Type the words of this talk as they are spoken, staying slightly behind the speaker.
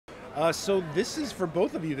So this is for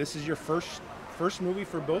both of you. This is your first movie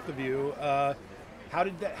for both of you. How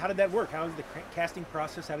did that work? How was the casting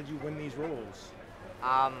process? How did you win these roles?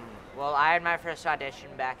 Um, well, I had my first audition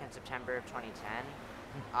back in September of 2010.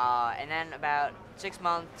 And then about 6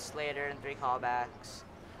 months later and three callbacks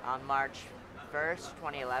on March 1st,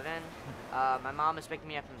 2011, my mom was picking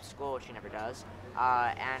me up from school, which she never does,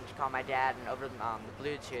 and she called my dad, and over the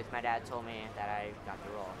Bluetooth, my dad told me that I got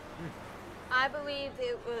the role. I believe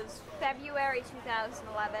it was February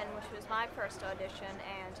 2011, which was my first audition,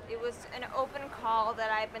 and it was an open call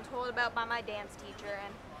that I had been told about by my dance teacher,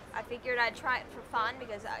 and I figured I'd try it for fun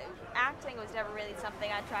because acting was never really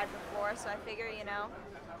something I tried before, so I figured,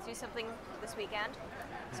 do something this weekend.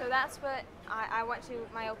 So that's what I went to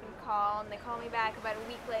my open call, and they called me back about a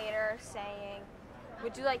week later saying,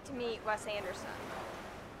 "Would you like to meet Wes Anderson?"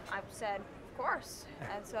 I said, "Of course."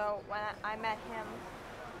 And so when I met him,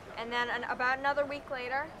 and then about another week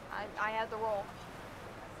later, I had the role.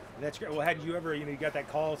 That's great. Well, had you ever, you got that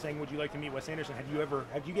call saying, "Would you like to meet Wes Anderson?" Have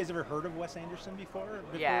you guys ever heard of Wes Anderson before?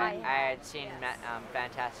 Yeah, I I had seen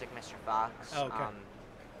Fantastic Mr. Fox Oh, okay.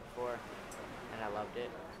 before, and I loved it.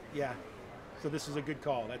 Yeah. So this is a good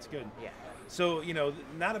call. That's good. Yeah. So,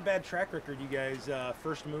 not a bad track record, you guys.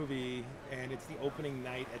 First movie, and it's the opening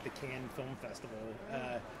night at the Cannes Film Festival.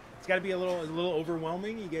 It's got to be a little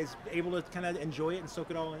overwhelming. You guys able to kind of enjoy it and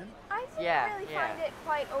soak it all in? I didn't really find it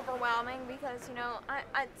quite overwhelming because,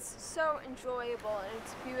 it's so enjoyable and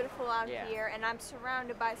it's beautiful out here, and I'm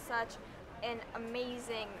surrounded by such an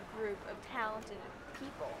amazing group of talented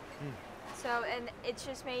people. So, and it's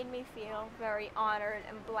just made me feel very honored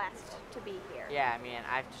and blessed to be here. Yeah, I mean,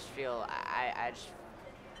 I just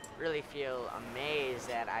really feel amazed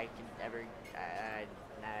that I could ever, that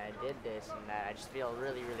I did this, and that I just feel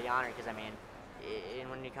really, really honored because, I mean,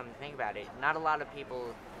 when you come to think about it, not a lot of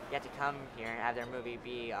people get to come here and have their movie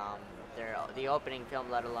be the opening film,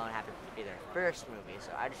 let alone have it be their first movie.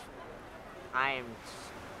 So I am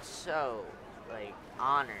so,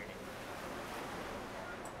 honored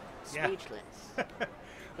and speechless.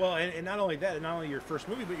 Well, and not only that, not only your first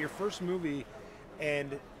movie, but your first movie,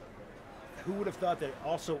 and who would have thought that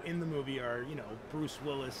also in the movie are, Bruce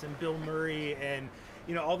Willis and Bill Murray and,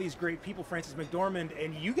 all these great people, Frances McDormand,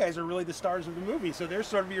 and you guys are really the stars of the movie. So they're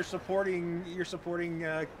sort of your supporting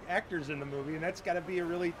actors in the movie, and that's got to be a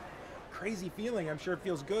really crazy feeling. I'm sure it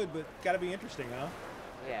feels good, but got to be interesting, huh?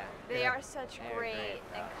 Yeah. They are such great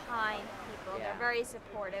and kind people. Yeah. They're very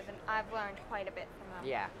supportive, and I've learned quite a bit from them.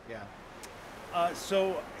 Yeah. Yeah.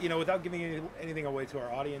 So, without giving anything away to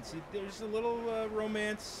our audience, there's a little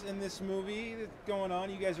romance in this movie that's going on.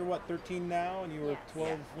 You guys are, 13 now, and you were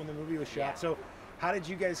 12 when the movie was shot. Yeah. So how did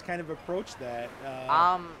you guys kind of approach that?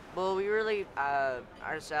 Well, we really,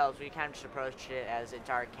 ourselves, we kind of just approached it as it's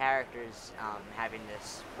our characters having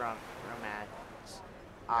this romance.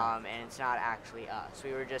 And it's not actually us.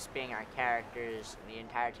 We were just being our characters the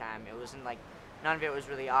entire time. It wasn't none of it was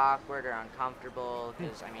really awkward or uncomfortable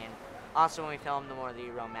because, I mean, also when we filmed more of the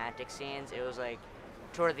romantic scenes, it was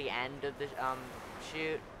toward the end of the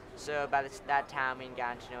shoot. So by that time, we had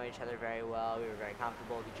gotten to know each other very well. We were very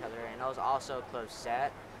comfortable with each other, and it was also a close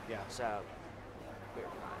set. Yeah. So we were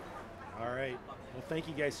fine. All right. Well, thank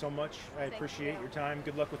you guys so much. I appreciate your time.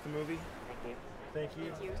 Good luck with the movie. Thank you. Thank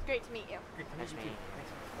you. Thank you. It was great to meet you. Great to Nice meet meeting you.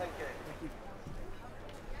 you.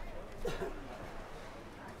 Thank you.